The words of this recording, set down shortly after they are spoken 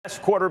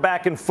Best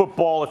quarterback in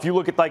football, if you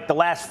look at like the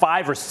last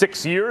 5 or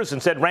 6 years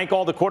and said rank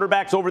all the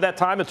quarterbacks over that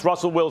time, it's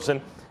Russell Wilson.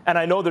 And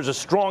I know there's a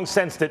strong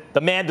sense that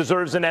the man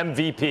deserves an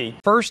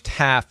MVP. First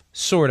half,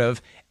 sort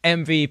of,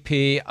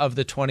 MVP of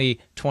the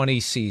 2020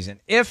 season.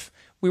 If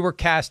we were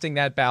casting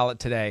that ballot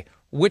today,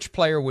 which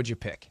player would you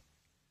pick?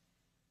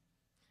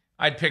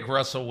 I'd pick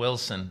Russell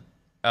Wilson.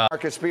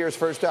 Marcus Spears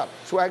first up.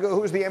 Swaggo,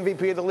 who's the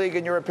MVP of the league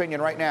in your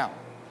opinion right now?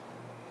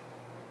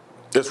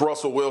 It's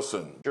Russell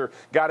Wilson.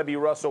 Got to be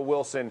Russell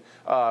Wilson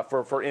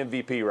for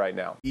MVP right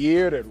now.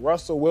 Year that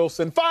Russell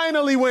Wilson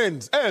finally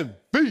wins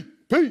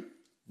MVP.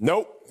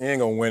 Nope, he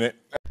ain't gonna win it.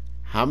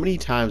 How many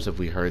times have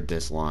we heard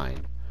this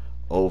line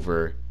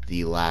over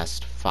the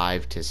last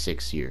 5 to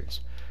 6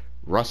 years?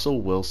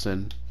 Russell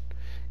Wilson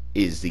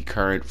is the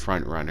current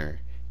frontrunner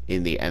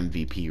in the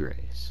MVP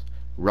race.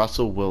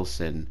 Russell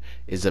Wilson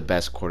is the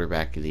best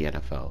quarterback in the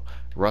NFL.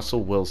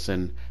 Russell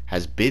Wilson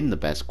has been the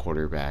best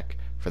quarterback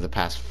for the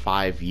past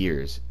 5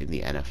 years in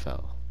the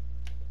NFL.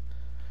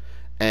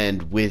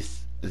 And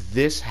with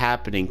this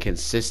happening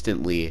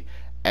consistently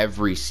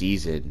every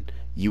season,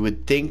 you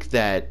would think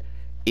that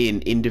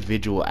in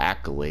individual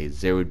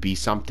accolades there would be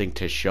something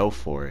to show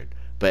for it.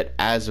 But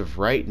as of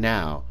right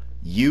now,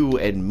 you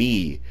and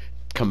me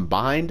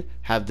combined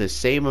have the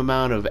same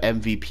amount of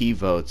MVP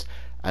votes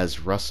as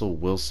Russell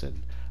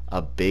Wilson,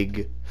 a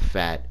big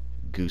fat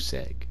goose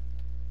egg.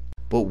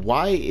 But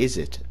why is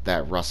it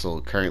that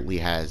Russell currently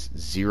has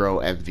 0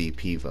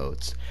 MVP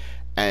votes?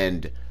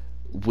 And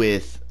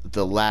with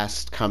the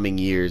last coming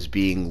years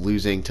being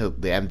losing to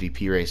the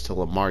MVP race to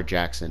Lamar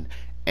Jackson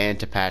and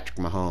to Patrick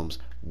Mahomes,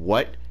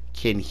 what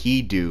can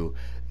he do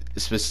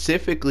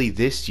specifically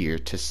this year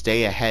to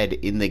stay ahead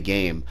in the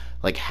game,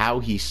 like how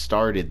he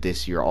started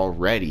this year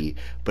already,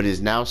 but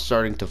is now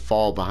starting to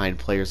fall behind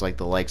players like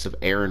the likes of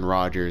Aaron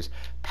Rodgers,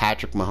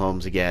 Patrick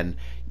Mahomes again,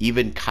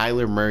 even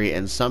Kyler Murray,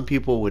 and some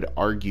people would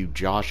argue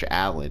Josh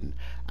Allen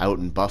out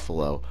in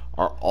Buffalo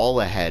are all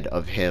ahead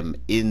of him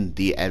in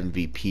the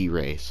MVP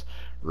race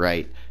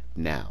right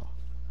now.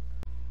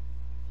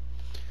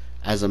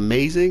 As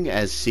amazing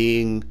as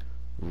seeing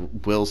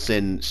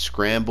Wilson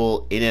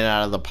scramble in and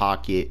out of the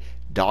pocket,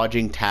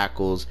 dodging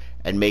tackles,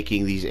 and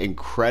making these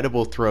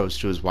incredible throws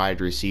to his wide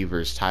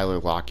receivers, Tyler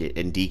Lockett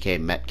and DK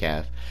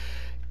Metcalf,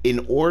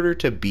 in order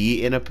to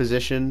be in a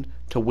position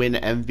to win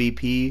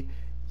MVP,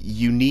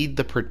 you need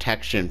the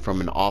protection from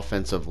an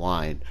offensive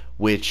line,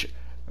 which,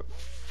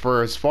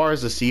 for as far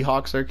as the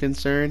Seahawks are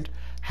concerned,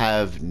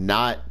 have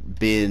not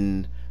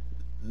been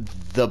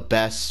the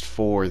best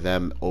for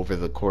them over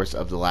the course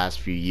of the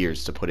last few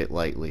years, to put it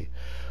lightly.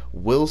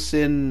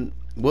 Wilson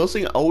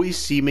always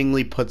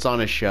seemingly puts on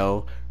a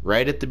show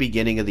right at the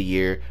beginning of the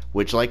year,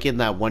 which, like in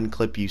that one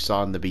clip you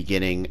saw in the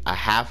beginning, a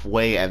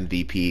halfway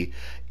MVP.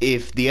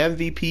 If the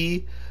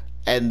MVP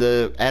and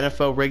the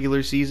NFL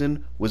regular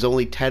season was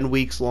only 10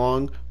 weeks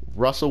long,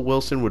 Russell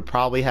Wilson would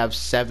probably have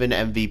 7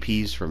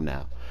 MVPs from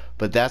now.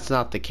 But that's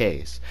not the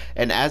case.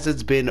 And as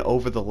it's been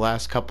over the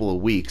last couple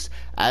of weeks,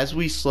 as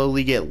we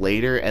slowly get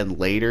later and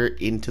later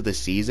into the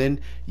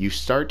season, you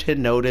start to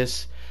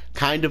notice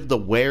kind of the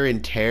wear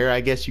and tear,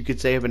 I guess you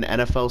could say, of an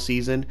NFL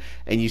season,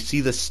 and you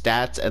see the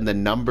stats and the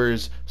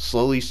numbers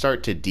slowly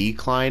start to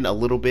decline a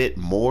little bit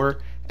more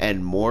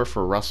and more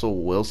for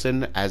Russell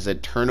Wilson as a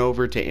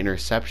turnover to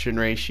interception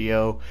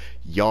ratio,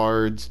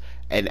 yards,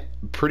 and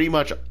pretty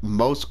much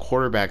most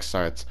quarterback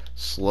starts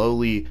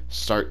slowly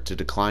start to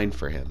decline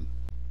for him.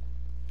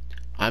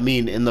 I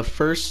mean, in the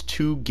first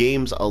 2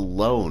 games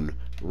alone,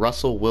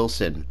 Russell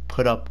Wilson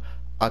put up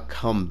a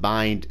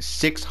combined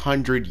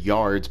 600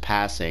 yards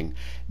passing,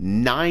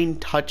 9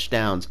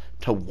 touchdowns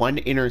to 1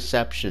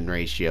 interception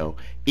ratio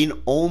in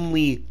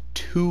only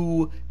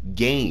 2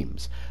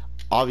 games,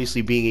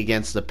 obviously being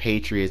against the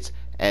Patriots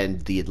and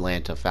the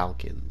Atlanta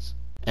Falcons.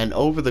 And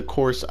over the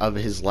course of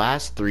his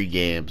last 3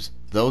 games,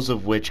 those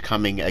of which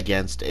coming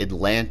against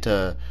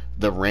Atlanta,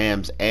 the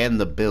Rams, and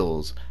the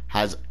Bills,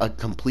 has a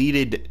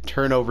completed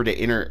turnover to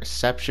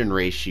interception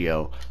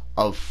ratio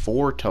of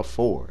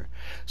 4-4.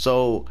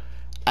 So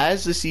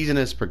as the season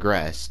has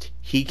progressed,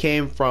 he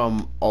came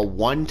from a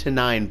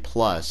 1-9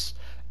 plus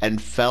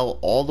and fell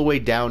all the way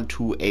down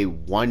to a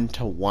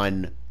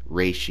 1-1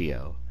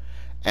 ratio.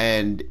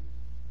 And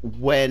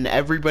when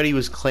everybody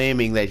was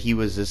claiming that he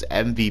was this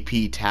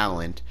MVP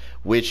talent,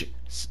 which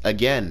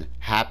again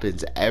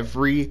happens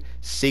every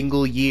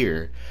single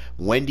year,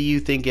 when do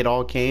you think it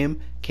all came?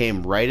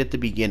 Came right at the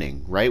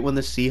beginning, right when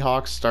the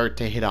Seahawks start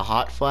to hit a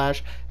hot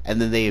flash,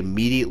 and then they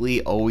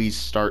immediately always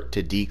start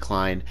to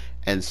decline,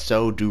 and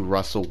so do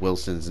Russell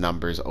Wilson's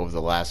numbers over the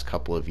last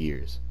couple of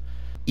years.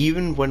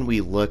 Even when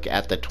we look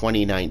at the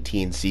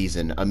 2019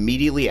 season,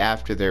 immediately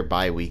after their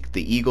bye week,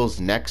 the Eagles'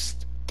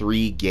 next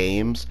 3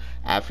 games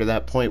after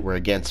that point were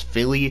against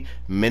Philly,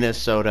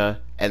 Minnesota,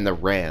 and the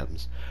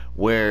Rams,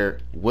 where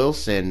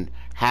Wilson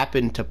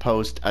happened to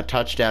post a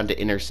touchdown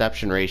to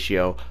interception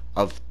ratio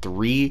of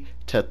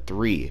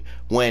 3-3,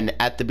 when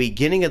at the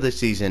beginning of the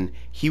season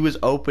he was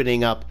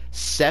opening up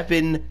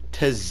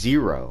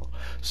 7-0.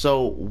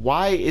 So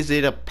why is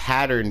it a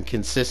pattern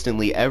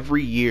consistently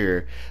every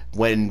year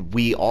when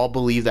we all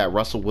believe that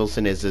Russell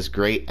Wilson is this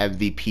great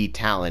MVP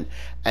talent,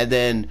 and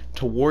then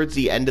towards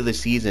the end of the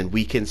season,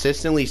 we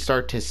consistently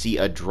start to see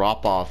a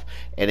drop-off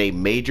and a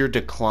major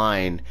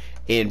decline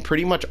in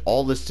pretty much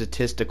all the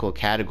statistical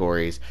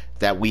categories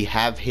that we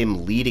have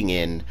him leading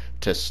in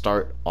to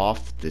start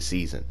off the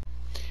season?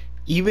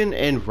 Even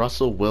in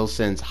Russell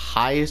Wilson's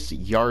highest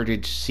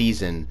yardage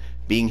season,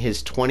 being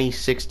his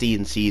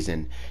 2016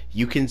 season,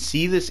 you can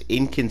see this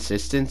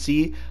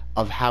inconsistency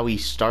of how he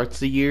starts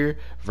the year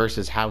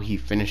versus how he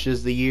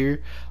finishes the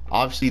year.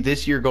 Obviously,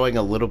 this year going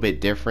a little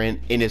bit different.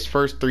 In his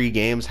first 3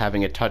 games,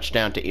 having a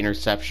touchdown to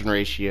interception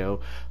ratio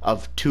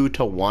of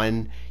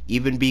 2-1,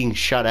 even being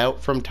shut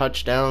out from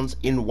touchdowns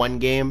in 1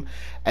 game,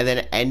 and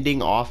then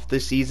ending off the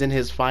season,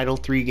 his final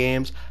 3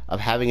 games, of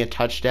having a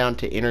touchdown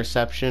to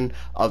interception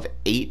of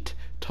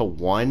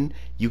 8-1.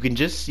 You can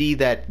just see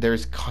that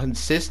there's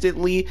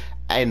consistently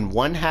in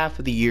one half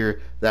of the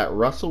year that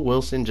Russell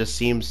Wilson just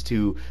seems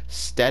to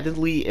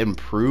steadily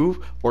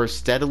improve or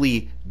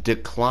steadily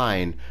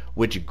decline,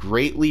 which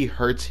greatly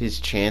hurts his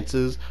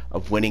chances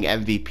of winning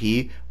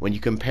MVP when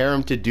you compare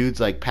him to dudes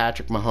like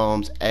Patrick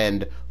Mahomes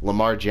and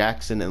Lamar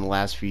Jackson in the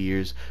last few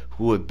years,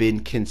 who have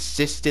been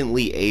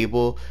consistently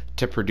able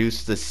to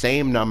produce the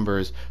same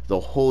numbers the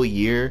whole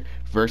year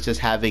versus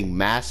having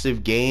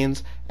massive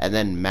gains and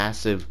then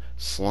massive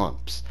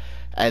slumps.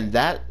 And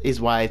that is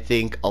why I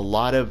think a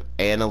lot of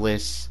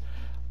analysts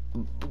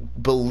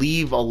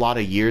believe a lot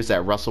of years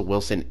that Russell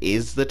Wilson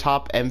is the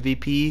top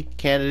MVP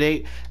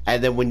candidate,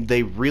 and then when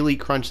they really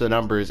crunch the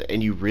numbers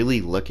and you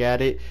really look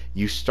at it,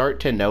 you start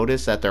to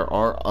notice that there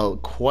are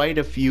quite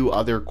a few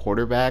other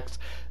quarterbacks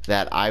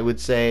that I would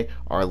say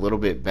are a little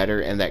bit better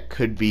and that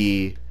could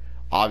be,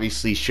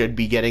 obviously should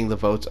be getting the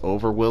votes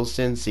over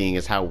Wilson, seeing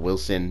as how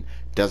Wilson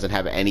doesn't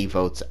have any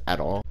votes at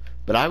all.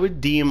 But I would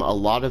deem a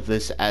lot of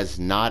this as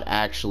not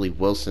actually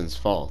Wilson's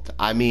fault.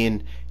 I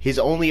mean, his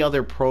only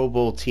other Pro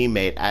Bowl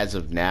teammate as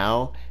of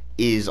now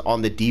is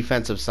on the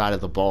defensive side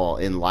of the ball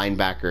in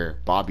linebacker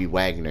Bobby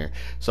Wagner.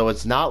 So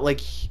it's not like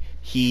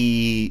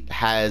he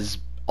has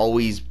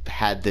always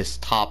had this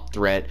top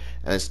threat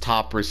and this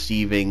top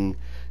receiving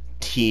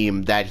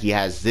team that he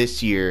has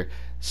this year,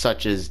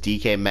 such as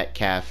DK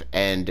Metcalf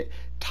and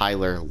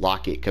Tyler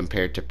Lockett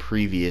compared to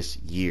previous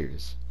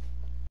years.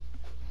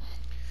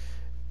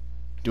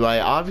 Do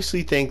I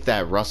obviously think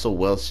that Russell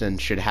Wilson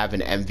should have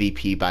an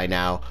MVP by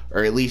now,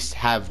 or at least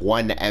have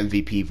one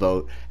MVP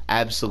vote?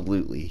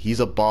 Absolutely. He's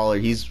a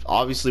baller. He's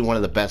obviously one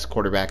of the best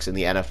quarterbacks in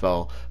the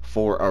NFL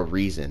for a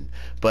reason.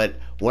 But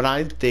what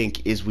I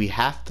think is we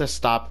have to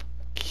stop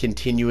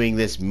continuing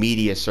this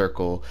media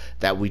circle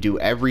that we do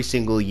every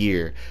single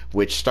year,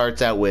 which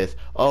starts out with,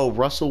 oh,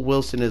 Russell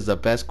Wilson is the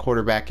best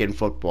quarterback in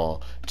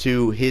football,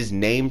 to his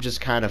name just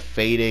kind of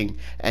fading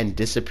and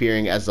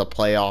disappearing as the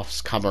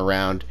playoffs come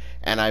around.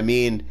 And I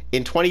mean,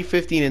 in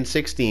 2015 and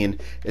 16,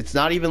 it's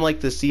not even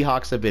like the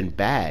Seahawks have been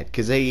bad,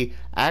 because they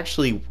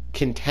actually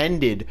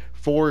contended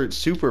for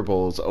Super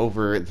Bowls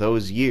over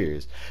those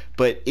years.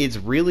 But it's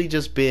really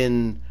just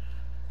been,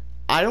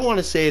 I don't want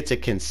to say it's a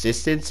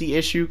consistency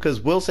issue,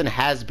 because Wilson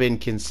has been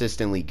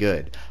consistently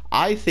good.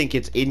 I think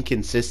it's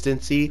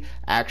inconsistency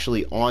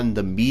actually on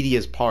the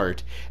media's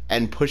part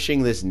and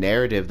pushing this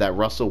narrative that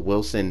Russell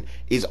Wilson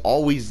is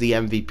always the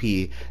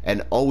MVP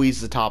and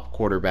always the top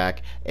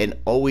quarterback and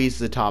always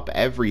the top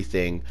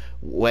everything,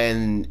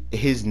 when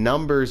his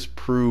numbers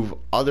prove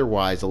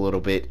otherwise a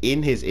little bit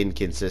in his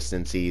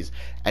inconsistencies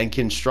and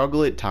can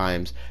struggle at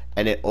times,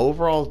 and it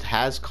overall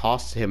has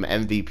cost him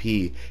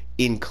MVP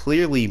in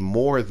clearly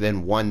more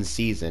than one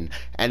season,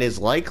 and is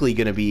likely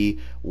going to be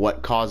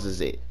what causes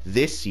it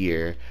this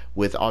year,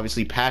 with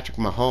obviously Patrick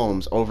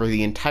Mahomes over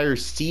the entire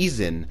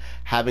season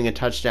having a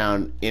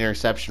touchdown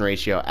interception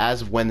ratio,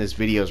 as of when this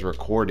video is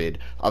recorded,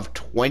 of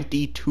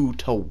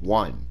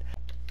 22-1.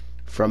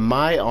 From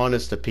my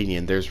honest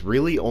opinion, there's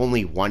really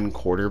only one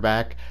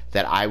quarterback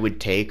that I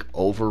would take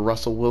over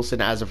Russell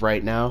Wilson as of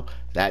right now,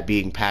 that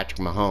being Patrick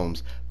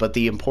Mahomes. But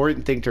the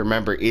important thing to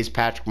remember is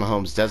Patrick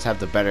Mahomes does have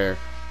the better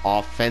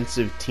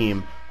offensive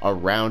team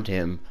around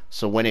him.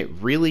 So when it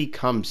really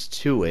comes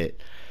to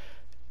it,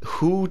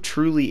 who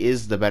truly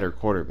is the better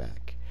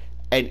quarterback?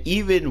 And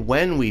even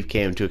when we've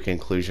came to a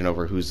conclusion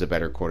over who's the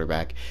better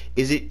quarterback,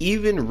 is it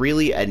even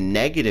really a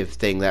negative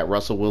thing that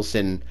Russell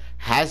Wilson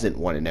hasn't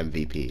won an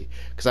MVP?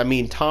 Because I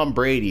mean, Tom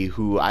Brady,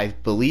 who I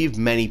believe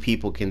many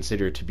people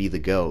consider to be the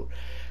GOAT,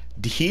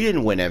 he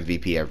didn't win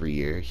MVP every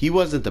year. He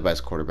wasn't the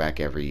best quarterback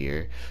every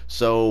year.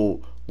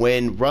 So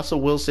when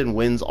Russell Wilson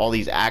wins all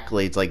these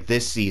accolades like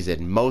this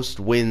season, most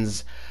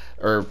wins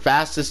or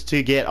fastest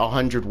to get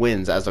 100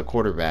 wins as a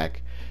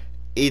quarterback,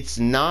 it's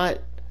not,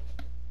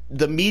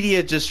 the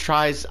media just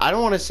tries, I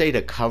don't want to say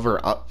to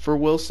cover up for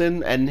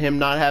Wilson and him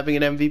not having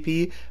an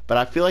MVP, but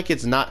I feel like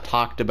it's not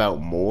talked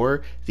about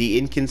more, the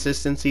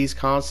inconsistencies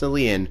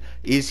constantly, and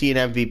is he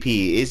an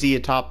MVP? Is he a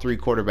top 3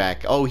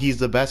 quarterback? Oh, he's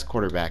the best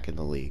quarterback in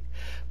the league.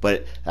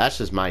 But that's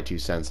just my 2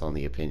 cents on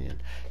the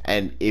opinion.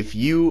 And if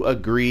you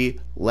agree,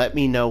 let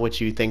me know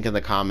what you think in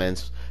the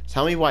comments.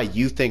 Tell me why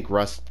you think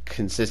Russ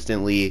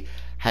consistently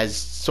has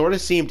sort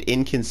of seemed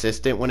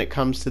inconsistent when it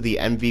comes to the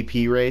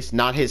MVP race.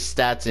 Not his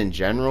stats in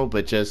general,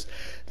 but just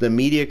the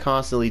media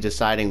constantly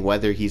deciding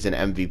whether he's an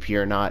MVP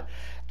or not.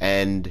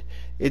 And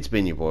it's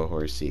been your boy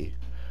Horsey.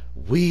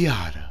 We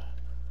oughta.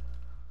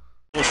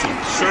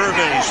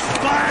 Surveys,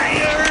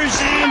 fires,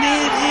 and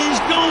it is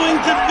going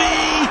to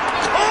be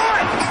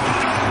caught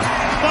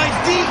by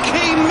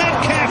DK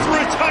Metcalf for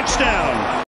a touchdown.